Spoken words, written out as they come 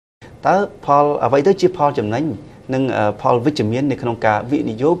ตาพอเอาไว้ได้จีพอจำนั้นนึงพอวิจมีนในขนมกาวิ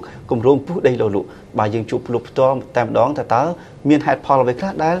นิยกกลุ่มรวมผู้ใดโลลุบายังจุปลุกตัวตามดองแต่ตาเมียนหายพอเราไปคลา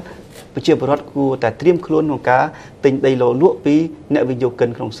ดได้ไปเชื่อประวัติกูแต่เตรียมคล้วนของกาติงใดโลลุปีเนวิโยกัน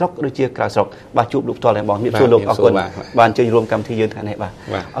ของซอกโดยเชื่อกระสอบบาจุปลุกตัวอะไรบอกมีส่วนลงเอาคนบานจะรวมกรรมที่ยืนทางไหนบ้าง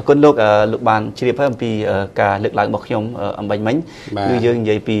เอาคนโลกลูกบานเฉลี่ยเพิ่มปีการเลือกหลังบอกยมอันใบมั้งคือยืนให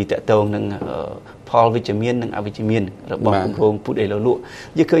ญ่ปีแต่เติมหนึ่งพอวิจมีนหนึ่งอวิจมีนระบบกลุ่มรวมผู้ใดโลลุ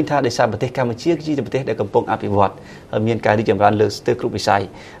ยิ่งเคยท่าได้สร้างประเทศกัมพูชีที่จะประเทศได้กำปองอภิวัตมีการที่จะรันเลือกสเตอร์กรุ๊ปวิสัย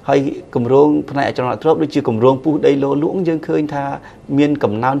ให้กลุ่มรวมภายในอาจารย์ทรบด้วยชื่อกลุ่มรวมผู้ใดโลลุยังเคยท่ามีก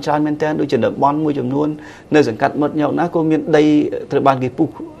ำนานจานแมนเทนด้วยจะเดินบอลมวยจำนวนในสังกัดหมดเงานะก็มีได้ตระบานกี่ผู้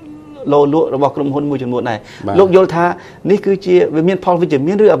โลลุระบบกลุ่มคนมวยจำนวนไหนโลกโยธานี่คือเชี่ยมีพอวิจ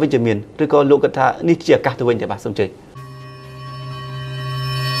มีนหรืออวิจมีนหรือก็โลกธานี่เชี่ยการตัวเองแต่บาสมใจ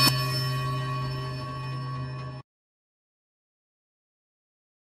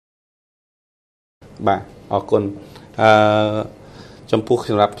บ่าออกคนจำพวกส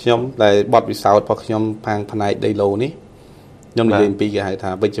ำหรับยมแต่บอดวิสาวพอยมพังภายในไดโลนี้ยมในเดือนปีกี่หายถ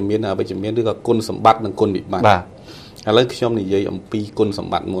าไปจำเมียนไปจำเมียนหรือก็กุลสมบัติหนึ่งกุลบิดมาแล้วยมในเยี่ยมปีกุลสม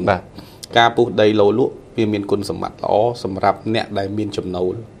บัติมูลกาปูไดโลลุเมียนกุลสมบัติล้อสำหรับเนี่ยได้เมียนจำนว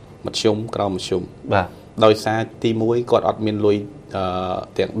นมัดชมกราวมัดชมโดยซาตีมวยกอดอดเมียนลุย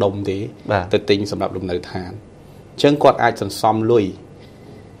เตียงดมทีแต่ติงสำหรับลมในทานเชิงกอดไอจนซ้อมลุย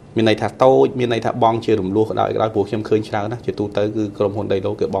มีในท่าโต้มีในท่าบองเชื่อหลุมลูกได้ก็ได้พวกเข้มเคยช้านะจะตูเตอคือกรมพลไดโล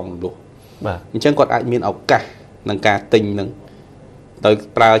เกิดบองหลุมลูกมีเช่นกอดไอมีนเอากะนังกาติงนังโดย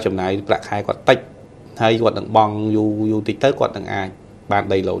ปลาจำนายปลาคายกอดติให้กอดนังบองอยู่ติดเตอร์กอดนังไอบาน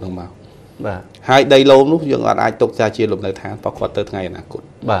ไดโลทั้งมาให้ไดโลนู้ยังกอดไอตกใจเชื่อหลุมในทางพอกอดเตอร์ไงนะกด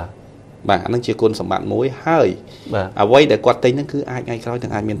นั่นเชื่อคนสมบัติมวยให้เอาไว้แต่กอดติงนั่นคือไอไงเขาถึ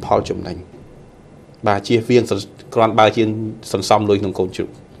งไอมีนพอจำนายเชียร์เฟียงกรอนเชียร์สันซอมเลยหนึ่งคนจุ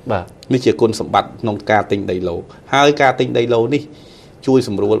นี่เชื่อคนสมบัตินงกาติงไดโลให้กาติงไดโลนี่ช่วยส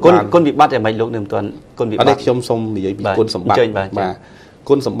ำรวจคนบิดบัตรแต่ไม่ลงหนึ่งตัวคนบิดบัตรได้ชมทรงมีคนสมบัติมา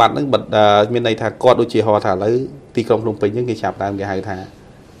คนสมบัตินั้นบัดมีในทางกอดดูเชียร์ฮอถ่าเลยตีกรงลงไปยังกี่ฉาบตามกี่หายถ่า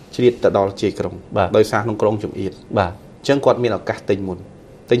ชีวิตแต่ดอลเชียร์กรงโดยสร้างกรงจุ่มอีดเชิงกอดมีเรากาติงมุน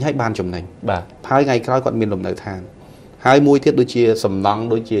ติงให้บานจุ่มหนึ่งพายไงคล้ายกอดมีลมในทางหายมวยเทียบดูเชียร์สำนัก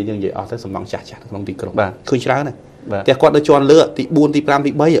ดูเชียร์ยังใหญ่ออกแต่สำนักจัดลงตีกรงคือช้าเนี่ยแต่กอดโดยจวนเลือตีบูนตีปราม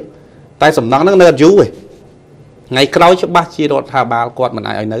ตีใบอ่ะแต่สำนักนั่งเนินยุ่ยไงคล้ายจะบ้าชีรถทาบาลกอดมัน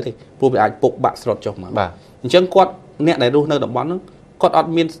ไอ้เนื้อที่ผู้ไปไอ้ปุกบะสลดจบมาเชิงกอดเนี่ยไหนดูเนื้อดอกบอลนั้นกอดอด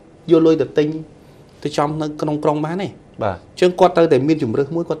มีนโยลอยแต่ติงที่จอมเนื้อกรงกรงมาเนี่ยเชิงกอดแต่มีนจุ่มเรื่อง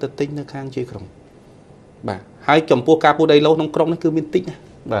มุ้ยกอดแต่ติงเนื้อข้างชีกรงให้จมพวกกาปูไดโลน้องกรงนั่นคือมีนติง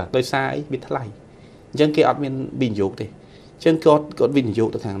โดยสายบิดทลายเชิงเกี่ยอดมีนบินโยกดิเชิงกอดบินโย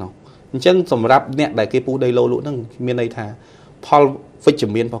กตัวทางน้องเช่นสำหรับเนี่ยได้เกี่ยปูไดโลลุนั่งมีในทางพอฟิช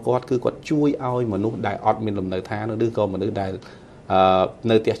เมียนพอกอดคือกอดช่วยเอามนุษย์ได้อดมีลมในทางนึกก็มนุษย์ได้เ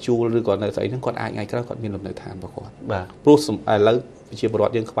นื้อเตี้ยชูหรือก่อนเนื้อใสนั่งกอดไอ้ไงก็กอดมีลมในทางพอกอดปลุกแล้วเชียร์บอล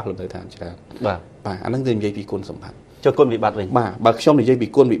ยังเข้าไปลมในทางใช่ไหมอันนั้นเป็นยัยปีกุลสัมผัสเจ้ากุลวิบัติวิ่งบางช่วงในยัยปี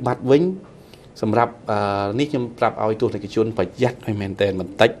กุลวิบัติวิ่งสำหรับนี่ยังปรับเอาตัวในกิจชนไปยัดให้แมนเทนมัน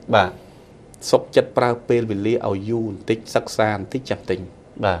ติดศพจัดปลาเปลวิลลี่เอายูนติดซักซานติดจับติง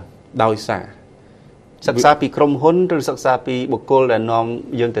ดาวสาศึกษาปีกรมหุ้นหรือศึกษาปีบุคคลและน้อง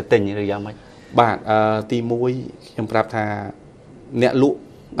ยังแต่ติ่งหรือยังไม่บ้านตีมวยยังปรับทาเนี่ยลุ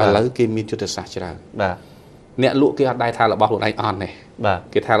แล้วก็มีจุดศาสตร์จราเนี่ยลุก็ได้ทาระบาดหัวไอออนเนี่ย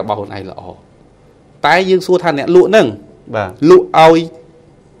ก็ทาระบาดหัวไอละอแต่ยังสู้ทานเนี่ยลุนึ่งลุเอา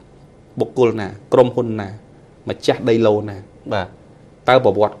บุคคลน่ะกรมหุ้นน่ะมาจัดไดโลน่ะตาบ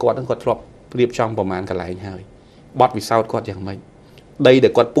อดกอดต้องกอดทรอบเรียบช่องประมาณกันหลายให้บอดวิสาวกอดอย่างไม่ได้เด็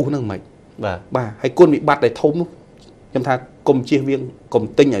กกอดปูนั่งไม่ให้ก้นbị bắt để thông chúng ta cùng chia viên cùng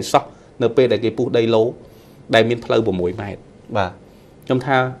tinh ở sau np để cái pu đầy lố đầy miền phơi của mũi mày chúng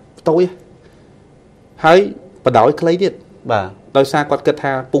ta tối hãy bắt đầu lấy điện đôi xa quạt kết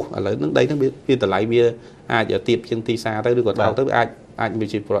tha pu ở lớn nước đấy nó biết từ lại bia giờ tiệp chân ti xa tới được còn thao tới ai bị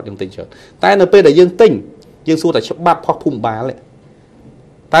chìm vào trong tình trở tại np để dương tinh dương xu tại chấp bắt hoặc phun bá lại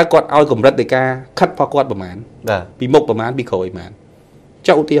ta quạt ao cùng rất để ca cắt hoặc quạtประมาณbị mộcประมาณbị khởiประมาณเ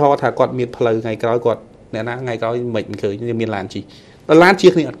จ้าที่ฮอถ้ากอดมีเพลย์ไงก็ร้อยกอดเนี่ยนะไงก็ร้อยเหม็นเคยมีลานจีแล้วลานเชีย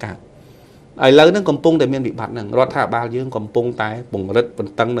ร์นี่อากาศไอ้เลิศนั่งกำปงแต่เมียนbịบัดหนึ่งรถท่าบาลยืนกำปงตายปุ่งรถบน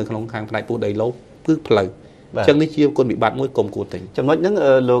ตั้งในขนมคางภายผู้ใดลบพึ่งเพลย์จังนี่เชียร์คนbịบัดมวยกลมกูติงจำนวนนั้น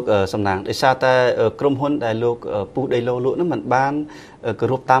โลกสำนักไอ้ซาแต่กรมหุ้นได้โลกผู้ใดโลลุนั่นมันบ้านกระ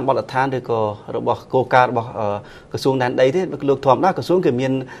รูปตามบอลทานโดยก็ระบบโกการระบบกระทรวงด้านใดที่โลกทอมได้กระทรวงเกี่ยวมี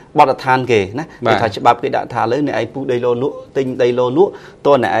นบอลทานเก๋นะแต่ถ้าฉบับเกี่ยดทานเลยในไอ้ผู้ใดโลลุติงใดโลลุตั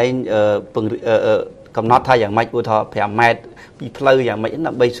วไหนไอ้ปึง កំណត់ថាយ៉ាងម៉េចឧទាហរណ៍5ម៉ែត្រពីផ្លូវយ៉ាងម៉េច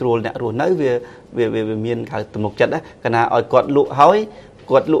ដើម្បីស្រួលអ្នករស់នៅវាមានហៅទំនុកចិត្តណាកាលណាឲ្យគាត់លក់ហើយ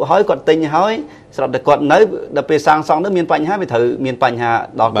គាត់ទិញហើយស្រាប់តែគាត់នៅដល់ពេលសាងសង់ទៅមានបញ្ហាវាត្រូវមានបញ្ហា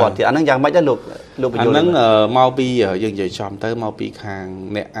ដល់គាត់ទៀតអាហ្នឹងយ៉ាងម៉េចដែរលោកបញ្យល់អាហ្នឹងមកពីយើងនិយាយចំទៅមកពីខាង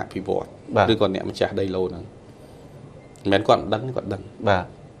អ្នកអភិវឌ្ឍឬក៏អ្នកម្ចាស់ដីឡូហ្នឹងមិនមែនគាត់មិនដឹងគាត់ដឹងបាទ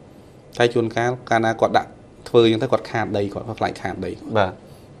តែជួនកាលណាគាត់ដាក់ធ្វើអញ្ចឹងទៅគាត់ខាតដីគាត់ខ្លាចខាតដីបាទ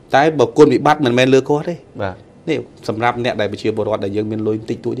តែបើគុណវិបត្តិមិនមែនលើគាត់ទេបាទនេះសម្រាប់អ្នកដែលប្រជាពលរដ្ឋដែលយើងមានលុយបន្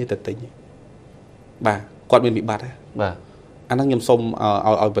តិចតួចទេតែទិញបាទគាត់មានវិបត្តិហ៎បាទអាហ្នឹងខ្ញុំសូម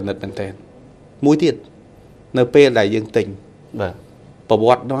ឲ្យពិនិត្យមែនតើមួយទៀតនៅពេលដែលយើងទិញបាទប្រវ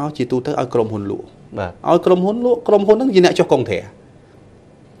ត្តិមកជាទូទៅឲ្យក្រុមហ៊ុនលក់បាទឲ្យក្រុមហ៊ុនលក់ក្រុមហ៊ុនហ្នឹងជាអ្នកចុះកុងត្រា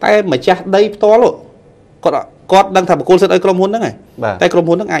តែម្ចាស់ដីផ្ទាល់គាត់ដឹងថាបកគលសិទ្ធឲ្យក្រុមហ៊ុនហ្នឹងហើយតែក្រុម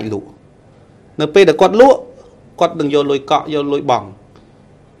ហ៊ុនហ្នឹងអាចលក់នៅពេលដែលគាត់លក់គាត់នឹងយកលុយកក់យកលុយបង់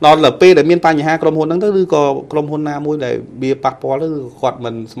ដល់ពេលដែលមានបញ្ហាក្រុមហ៊ុនហ្នឹងទៅឬក៏ក្រុមហ៊ុនណាមួយដែលវាប៉ះពាល់ទៅគាត់មិ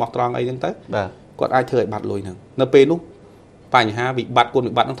នស្មោះត្រង់អីហ្នឹងទៅគាត់អាចធ្វើឲ្យបាត់លុយហ្នឹងនៅពេលនោះបញ្ហាវិបត្តិគុណ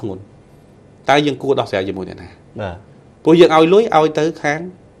វិបត្តិហ្នឹងធ្ងន់តែយើងគួរដោះស្រាយជាមួយអ្នកណាបាទព្រោះយើងឲ្យលុយឲ្យទៅខាង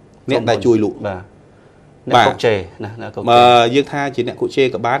អ្នកដែលជួយលក់បាទអ្នកកុកជេណាកុកយើងថាជាអ្នកកុកជេ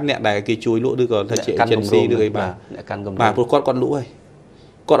ក៏បានអ្នកដែលគេជួយលក់ឬក៏ថាជា agency ឬអីបាទអ្នកកាន់គម្រោងបាទព្រោះគាត់លក់ហើយ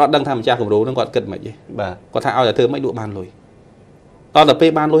គាត់អត់ដឹងថាម្ចាស់គម្រោងហ្នឹងគាត់គិតមិនទេបាទគាត់ថាឲ្យតែធ្វើមិនលក់បានលុយដល់ទៅពេល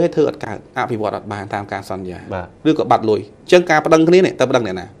បានលុយឲ្យធ្វើអត់កើតអភិវឌ្ឍអត់បានតាមការសន្យាឬក៏បាត់លុយអញ្ចឹងការប្តឹងគ្នានេះទៅប្តឹង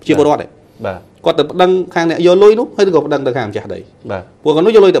អ្នកណាជាពលរដ្ឋទេបាទគាត់ទៅប្តឹងខាងអ្នកយកលុយនោះហើយឬក៏ប្តឹងទៅខាងម្ចាស់ដីបាទពួកគាត់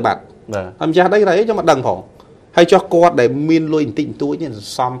នោះយកលុយទៅបាត់បាទហើយម្ចាស់ដីថាអីចាំមកដឹងផងហើយចោះគាត់ដែលមានលុយបន្តិចបន្តួចនេះ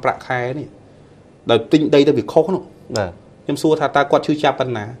សំប្រាក់ខែនេះដោយទិញដីទៅវាខុសនោះបាទខ្ញុំសួរថាតើគាត់ឈឺចាប់ប៉ុ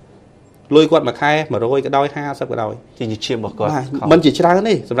ណ្ណាលុយគាត់មួយខែ100ក៏ដោយ50ក៏ដោយជាឈាមរបស់គាត់មិនជាច្រើន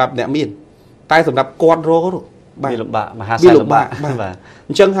ទេសម្រាប់អ្នកមានតែសម្រាប់គាត់រកនោះវាលំបាកមហាសាលលំបាកបាទ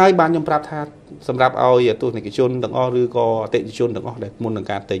អញ្ចឹងហើយបានខ្ញុំប្រាប់ថាសម្រាប់ឲ្យទស្សនិកជនទាំងអស់ឬក៏អតិថិជនទាំងអស់ដែលមុននឹង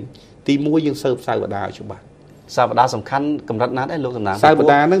ការទិញទី1យើងស៊ើបសាវតាឲ្យច្បាស់សាវតាសំខាន់កម្រិតណាដែរលោកសំណាងសាវ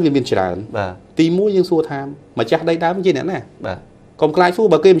តាហ្នឹងវាមានច្រើនបាទទី1យើងសួរថាម្ចាស់ដីដើមជាអ្នកណាបាទកុំខ្លាចសួរ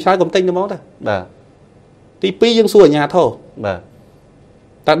បើគេមិនឆ្លើយកុំទិញទៅហ្មងទៅបាទទី2យើងសួរអាជ្ញាធរបាទ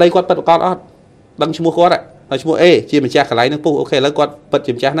តើដីគាត់ពិតប្រាកដអត់ដឹងឈ្មោះគាត់ហើយឈ្មោះអេជាម្ចាស់កន្លែងហ្នឹងពុះអូខេឥឡូវគាត់ពិត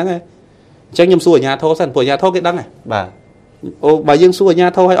ជាម្ចាស់ហ្នឹងហើយអញ្ចឹងខ្ញុំសួរអាជ្ញាធរសិនព្រោះអាជ្ញាធរគេដឹងហើយបាទអូបើយើងសួរអាជ្ញា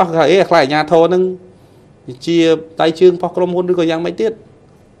ធរឲ្យអស់ខ្លាចអាជ្ញាធរហ្នឹងជាដៃជើងរបស់ក្រុមហ៊ុនឬក៏យ៉ាងម៉េចទៀត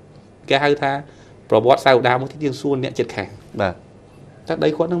គេហៅថាប្រវត្តិសាវតាមួយទៀតយើងសួរអ្នកចិត្តខាងបាទតែដី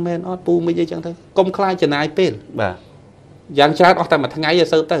គាត់ហ្នឹងមែនអត់ពូមិនអីចឹងទៅកុំខ្លាចចំណាយពេលបាទយ៉ាងច្រើនអស់តែមួយថ្ងៃទៅ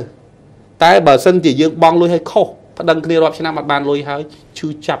ស៊ើបទៅតែបើសិនជាយើងបង់លុយឲ្យខុសប្តឹងគ្នារាប់ឆ្នាំអត់បានលុយហើយឈឺ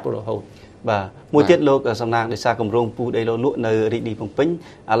ចាប់រហូតបាទមួយទៀតលោកសំណាងដោយសារគម្រោងពូដីលក់នៅរាជធានីភ្នំពេញ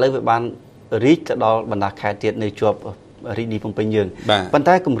ឥឡូវវាបានរីកទៅដល់បណ្ដាខេត្តទៀតនៅជាប់រាជធានីភ្នំពេញយើងប៉ុន្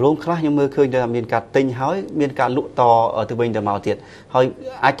តែគម្រោងខ្លះខ្ញុំមើលឃើញថាមានការទិញហើយមានការលក់តទៅវិញទៅមកទៀតហើយ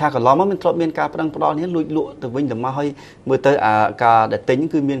អាចថាកន្លងមកមានធ្លាប់មានការប្តឹងផ្ដាល់នេះលួចលក់ទៅវិញទៅមកហើយមើលទៅការដែលទិញ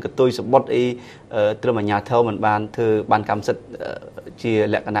គឺមានកតុយសបុតអីត្រឹមអាជ្ញាធរមិនបានធ្វើបានកម្មសិទ្ធិជា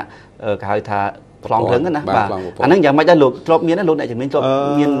លក្ខណៈគេហៅថាប្លង់រឹងណាបាទអាហ្នឹងយ៉ាងម៉េចដែរលោកធ្លាប់មានលោកអ្នកជំនាញធ្លាប់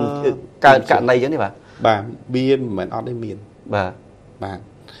មានកើតករណីអញ្ចឹងទេបាទបាទមានមិនអត់ទេមានបាទបាទ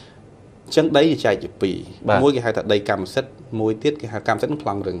អញ្ចឹងដីចែកជាពីរមួយគេហៅថាដីកម្មសិទ្ធិមួយទៀតគេហៅកម្មសិទ្ធិនឹងប្ល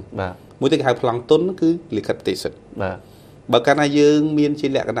ង់រឹងបាទមួយទៀតគេហៅប្លង់ទុនគឺលិខិតផ្ទេរសិទ្ធិបាទបើកាលណាយើងមានជា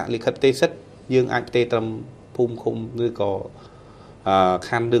លក្ខណៈលិខិតផ្ទេរសិទ្ធិយើងអាចផ្ទេរត្រឹមភូមិឃុំឬក៏ខ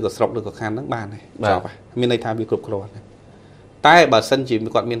ណ្ឌឬក៏ស្រុកឬក៏ខណ្ឌហ្នឹងបានទេចប់មានន័យថាវាគ្រប់គ្រាន់តែបើសិនជា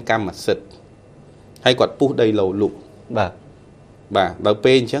គាត់មានកម្មសិទ្ធិហើយគាត់ពុះដីឡូលក់បាទដល់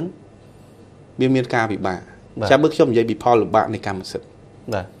ពេលអញ្ចឹងវាមានការពិបាកចាំមើលខ្ញុំនិយាយពីផលលំបាកនៃកម្មសិទ្ធិ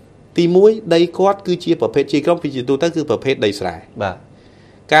បាទទី1ដីគាត់គឺជាប្រភេទជាក្រុមពីជាទូទៅគឺប្រភេទដីស្រែបាទ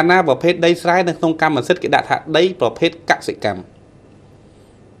កាលណាប្រភេទដីស្រែនៅក្នុងកម្មសិទ្ធិគេដាក់ថាដីប្រភេទកសិកម្ម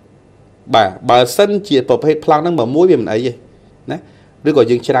បាទបើសិនជាប្រភេទប្លង់ហ្នឹងមួយវាមិនអីទេណាឬក៏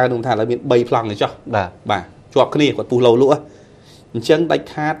យើងច្រើននឹងថាឥឡូវមាន3ប្លង់ទេចុះបាទជាប់គ្នាគាត់ពុះឡូលក់អញ្ចឹងដាច់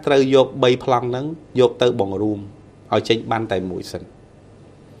ខាតត្រូវយក3ប្លង់ហ្នឹងយកទៅបង្រួមឲ្យចេញបានតែមួយសិន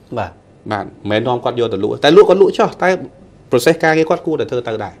បាទមិនមែននាំគាត់យកទៅលក់តែលក់គាត់លក់ចុះតែ process ការងារគាត់គួរតែធ្វើ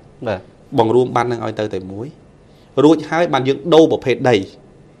ទៅដែរបាទបង្រួមបាននឹងឲ្យទៅតែមួយរួចហើយបានយើងដូរប្រភេទដី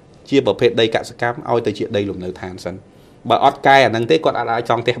ជាប្រភេទដីកសិកម្មឲ្យទៅជាដីលំនៅឋានសិនបើអត់កែអាហ្នឹងទេគាត់អាច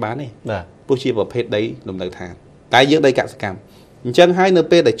ចង់ផ្ទះបានទេបាទព្រោះជាប្រភេទដីលំនៅឋានតែយើងដីកសិកម្មអញ្ចឹងហើយនៅ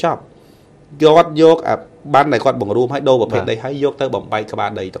ពេលដែលចប់គាត់យកបានតែគាត់បង្រួមឲ្យដូរប្រភេទដីហើយយកទៅបំបែកក្បាល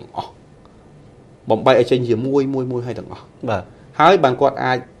ដីទាំងអស់បំបែកឲ្យចេញជាមួយឲ្យទាំងអស់បាទហើយបានគាត់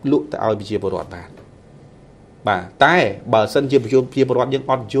អាចលក់ទៅឲ្យប្រជាពលរដ្ឋបានបាទតែបើសិនជាប្រជាពលរដ្ឋយើង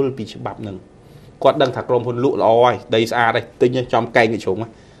អត់យល់ពីច្បាប់ហ្នឹងគាត់ដឹងថាក្រុមហ៊ុនលក់ល្អហើយដីស្អាតហើយទិញចំកែងជ្រុង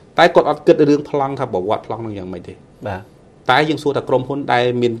តែគាត់អត់គិតរឿងប្លង់ថាប្រវត្តិប្លង់នឹងយ៉ាងម៉េចទេបាទតែយើងសួរថាក្រុមហ៊ុនដែល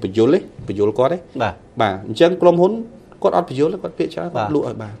មានបញ្យលគាត់ទេបាទអញ្ចឹងក្រុមហ៊ុនគាត់អត់បញ្យលគាត់ពាក្យច្រើនគាត់លក់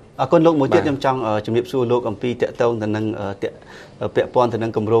ឲ្យបានអរគុណលោកមួយទៀតខ្ញុំចង់ជំរាបសួរលោកអំពីតកតងទៅនឹងពាក់ព័ន្ធទៅនឹ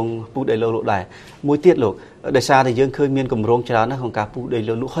ងគម្រោងពូជដីឡូលក់ដែរមួយទៀតលោកដោយសារតែយើងឃើញមានគម្រោងច្រើនណាស់ក្នុងការពូជដី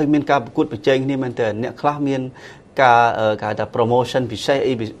ឡូលក់ហើយមានការប្រកួតប្រជែងគ្នាមែនតើអ្នកខ្លះមានការគេថា promotion ពិសេស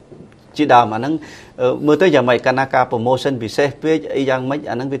អីជាដើមអាហ្នឹងមើលទៅយ៉ាងម៉េចកាលណាការ promotion ពិសេសពេកអីយ៉ាងម៉េច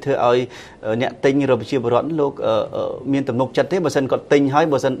អាហ្នឹងវាធ្វើឲ្យអ្នកទិញរបស់ប្រជាពលរដ្ឋលោកមានទំនុកចិត្តទេបើសិនគាត់ទិញហើយ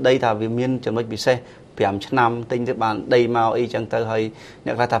បើសិនដីថាវាមានចំណុចពិសេស5ឆ្នាំទិញទៅបានដីមកអីចឹងទៅហើយអ្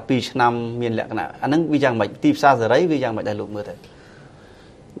នកខ្លះថា2ឆ្នាំមានលក្ខណៈអាហ្នឹងវាយ៉ាងម៉េចទីផ្សារសេរីវាយ៉ាងម៉េចដែរលោកមើលទៅ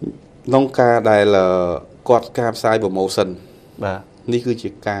ក្នុងការដែលគាត់ការផ្សាយ promotion បាទនេះគឺជា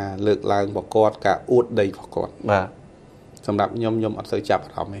ការលើកឡើងរបស់គាត់ការអួតដីរបស់គាត់បាទសម្រាប់ខ្ញុំអត់សូវចាប់អា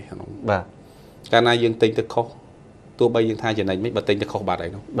រម្មណ៍ទេក្នុងបាទកាលណាយើងទិញទៅខុសទោះបីយើងថាចំណេញមិនបើទិញទៅខុសបាត់ហើ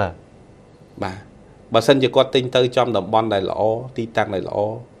យនោះបាទបើសិនជាគាត់ទិញទៅចំតំបន់ដែលល្អទីតាំងដែលល្អ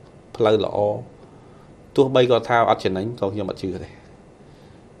ផ្លូវល្អទោះបីគាត់ថាអត់ចំណេញក៏ខ្ញុំអត់ជឿដែរ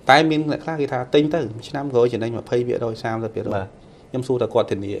តែមានអ្នកខ្លះគេថាទិញទៅឆ្នាំក្រោយចំណេញ 20% 30% ខ្ញុំសួរថាគាត់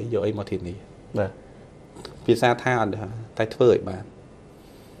ធានាយកអីមកធានាបាទភាសាថាអត់តែធ្វើឲ្យបាន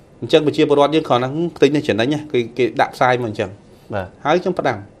អញ្ចឹងប្រជាពលរដ្ឋយើងគ្រាន់តែទិញនេះចំណេញគេដាក់ផ្សាយមកអញ្ចឹងបាទហើយខ្ញុំផ្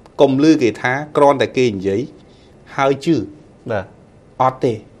ដាំកុំលឺគេថាគ្រាន់តែគេនិយាយហើយជឿបាទអត់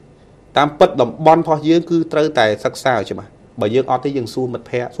ទេតាមពិតតំបន់របស់យើងគឺត្រូវតែសិក្សាឲ្យច្បាស់បើយើងអត់ទេយើងសួរមិត្ត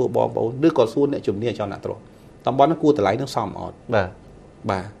ភ័ក្តិសួរបងប្អូនឬក៏សួរអ្នកជំនាញអចលនទ្រព្យតំបន់នោះគួរតម្លៃនឹងសមអត់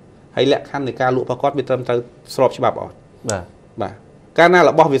បាទហើយលក្ខខណ្ឌនៃការលក់របស់គាត់វាត្រឹមត្រូវស្របច្បាប់អត់បាទកាលណា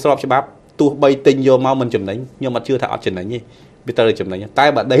របស់វាស្របច្បាប់ទោះបីទិញយកមកមិនចំណេញខ្ញុំអត់ជឿថាអត់ចំណេញទេវាត្រូវតែចំណេញតែ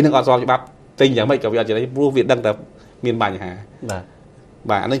បើដីនឹងអត់ស្របច្បាប់ទិញយ៉ាងម៉េចក៏វាអត់ចំណេញព្រោះវាដឹងតែមានបញ្ហា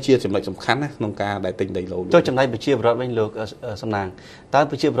បាទអានេះជាចំណុចសំខាន់ណាក្នុងការដែលទិញដីឡូលក់ចុះចំណែកប្រជាពលរដ្ឋវិញលោកសំណាងតើ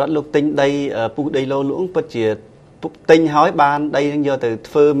ប្រជាពលរដ្ឋលោកទិញដីពូជដីឡូលក់ពិតជាទិញហើយបានដីនឹងយកទៅ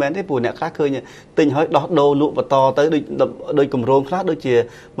ធ្វើមែនទេព្រោះអ្នកខ្លះឃើញទិញហើយដោះដូរលក់បន្តទៅដូចគម្រោងខ្លះដូចជា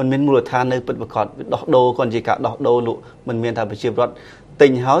มันមានមូលដ្ឋាននៅពិតប្រាកដដោះដូរគាត់និយាយការដោះដូរលក់มันមានថាប្រជាពលរដ្ឋទិ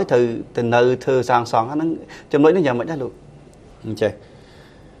ញហើយត្រូវទៅនៅធ្វើសាងសង់ហ្នឹងចំណុចនេះយ៉ាងម៉េចដែរលោកអញ្ចឹង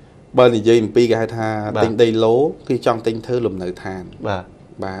បើនិយាយអំពីគេហៅថាទិញដីឡូគឺចង់ទិញធ្វើលំនៅឋានបាទ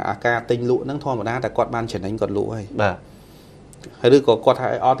អាការទិញលក់ហ្នឹងធម្មតាតែគាត់បានចំណេញគាត់លក់ហើយហើយឬក៏គាត់ថា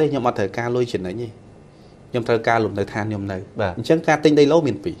អត់ទេខ្ញុំអត់ត្រូវការលុយចំណេញទេខ្ញុំត្រូវការលំនៅឋានខ្ញុំនៅអញ្ចឹងការទិញដីឡូ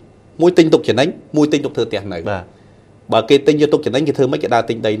មានពីរមួយទិញទុកចំណេញមួយទិញទុកធ្វើផ្ទះនៅបើគេទិញយកទុកចំណេញគេធ្វើមិនគេដើរ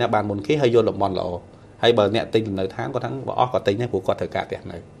ទិញដីណាបានមុនគេហើយយកតំបន់ល្អហើយបើអ្នកទិញលំនៅឋានគាត់ថាបើអស់គាត់ទិញដែរព្រោះគាត់ត្រូវការផ្ទះ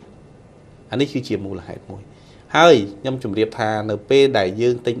នៅអានេះគឺជាមូលហេតុមួយហើយខ្ញុំជម្រាបថានៅពេលដែលយើ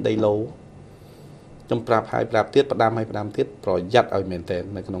ងទិញដីឡូខ្ញុំប្រាប់ទៀតផ្ដាំទៀតប្រយ័ត្នឲ្យមែនទែន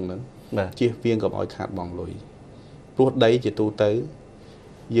នៅក្នុងហ្នឹងជៀសវាងកុំឲ្យខាតបង់លុយព្រោះដីជាទូទៅ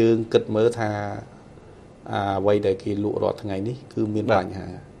យើងគិតមើលថាអ្វីដែលគេលក់រាល់ថ្ងៃនេះគឺមានបញ្ហា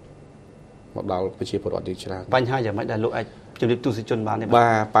មកដល់ប្រជាពលរដ្ឋយើងច្រើនបញ្ហាយ៉ាងម៉េចដែលលោកអាចជម្រាបទស្សនិកជនបានទេបា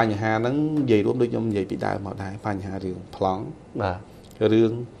ទបញ្ហាហ្នឹងនិយាយរួមដូចខ្ញុំនិយាយពីដើមមកដែរបញ្ហារឿងប្លង់រឿ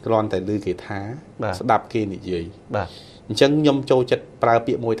ងគ្រាន់តែឮគេថាស្ដាប់គេនិយាយអញ្ចឹងខ្ញុំចូលចិត្តប្រើ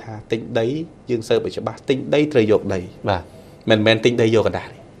ពាក្យមួយថាទិញដីយើងសើបឲ្យច្បាស់ទិញដីត្រូវយកដីមិនមែនទិញដីយកកណ្ដាល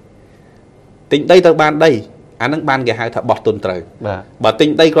ទិញដីត្រូវបានដីអាហ្នឹងបានគេហៅថាបោះទុនត្រូវបើទិញ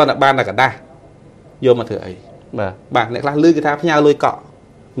ដីគ្រាន់តែបានតែកណ្ដាលយកមកធ្វើអីបាទអ្នកខ្លះឮគេថាផ្ញើលុយកក់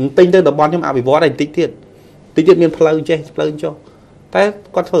ទិញទៅតំបន់ខ្ញុំអភិវឌ្ឍឲ្យបន្តិចទៀតមានផ្លូវចេះផ្លូវចុះតែ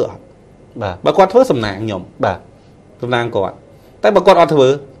គាត់ធ្វើអត់បើគាត់ធ្វើសំណាងខ្ញុំសំណាងគាត់តែបើគាត់អត់ធ្វើ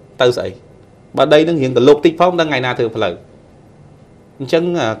ទៅស្អីបើដីនឹងរៀងកលុកតិចផងដឹងថ្ងៃណាធ្វើផ្លូវអញ្ចឹង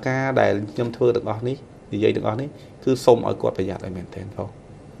ការដែលខ្ញុំធ្វើទាំងអស់នេះនិយាយទាំងអស់នេះគឺសូមឲ្យគាត់ប្រយ័ត្នឲ្យមែនទែនផង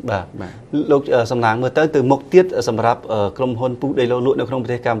បាទលោកសំណាងមើលទៅមុខទៀតសម្រាប់ក្រុមហ៊ុនពូជដីឡូលក់នៅក្នុងប្រ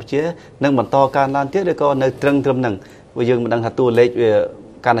ទេសកម្ពុជានឹងបន្តកើនឡើងទៀតឬក៏នៅត្រឹមហ្នឹងព្រោះយើងមិនដឹងថាតួលេខវា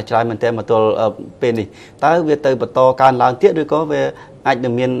កាន់តែច្រើនមែនទែនមកទល់ពេលនេះតើវាទៅបន្តកើនឡើងទៀតឬក៏វាអាចនឹ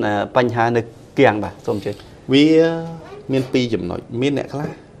ងមានបញ្ហានៅគៀងបាទសូមជឿវាមានពីរចំណុចមានអ្នកខ្លះ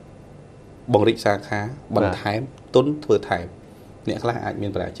បង្រិចសាខាបន្ថែមទុនធ្វើថែមអ្នកខ្លះអាចមា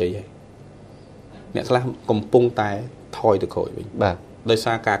នបរាជ័យហើយអ្នកខ្លះកំពុងតែថយទៅក្រោយវិញដោយ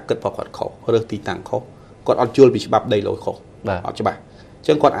សារការគិតរបស់គាត់ខុសរើសទីតាំងខុសគាត់អត់យល់ពីច្បាប់ដីឡូខុសអត់ច្បាស់អញ្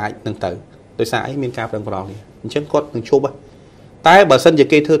ចឹងគាត់អាចនឹងទៅដោយសារអីមានការប្រឹងប្រែងនេះអញ្ចឹងគាត់នឹងឈប់តែបើសិនជា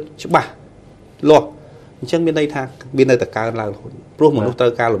គេធ្វើច្បាស់លាស់អញ្ចឹងមានន័យថាមាននៅតែកើនឡើងរហូតព្រោះមនុស្សត្រូ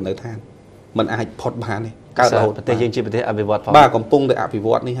វការលំនៅឋានมันអាចផុតបានទេកើតរហូតប្រទេសយើងជាប្រទេសអភិវឌ្ឍផងបាទកំពុងតែអភិវ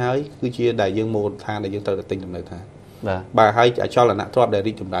ឌ្ឍនេះហើយគឺជាដែលយើងមូលដ្ឋានដែលយើងត្រូវតែទិញលំនៅឋានបាទហើយអចលនទ្រព្យដែល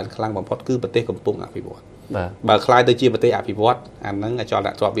រីកចម្រើនខ្លាំងបំផុតគឺប្រទេសកំពុងអភិវឌ្ឍបើខ្លាយទៅជាប្រទេសអភិវឌ្ឍអាហ្នឹងអចលន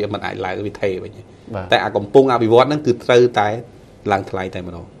ទ្រព្យវាមិនអាចឡើងវាថេរវិញតែអាកំពុងអភិវឌ្ឍហ្នឹងគឺត្រូវតែ ឡើងថ្លៃតែ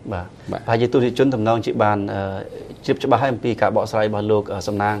ម្ដងបាទហើយទូទីជនតំណងជាបានជិបច្បាស់ហើយអំពីការបកស្រាយរបស់លោក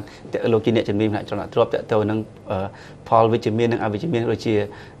សំណាងលោកជាអ្នកជំនាញផ្នែកចលនាទ្រព្យតទៅនឹងផលវិជ្ជមាននិងអវិជ្ជមានដូចជា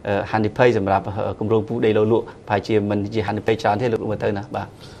ហានិភ័យសម្រាប់គម្រោងពូជដីលោលក់ប្រហែលជាមិនជាហានិភ័យច្រើនទេលោកមើលទៅណាបាទ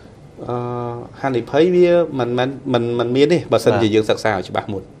ហានិភ័យវាមិនមានទេបើសិនជាយើងសិក្សាឲ្យច្បាស់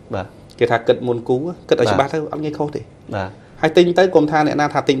មុនបាទគេថាគិតមុនគូគិតឲ្យច្បាស់ទៅអត់ងាយខុសទេបាទហើយទិញទៅកុំថាអ្នកណា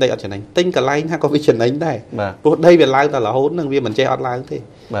ថាទិញដីអត់ចំណេញទិញកន្លែងថាក៏វាចំណេញដែរព្រោះដីវាឡើងតែរហូតនឹងវាមិនចេះអត់ឡើងទេ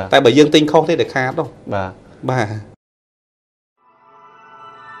តែបើយើងទិញខុសទេតែខាតនោះបាទ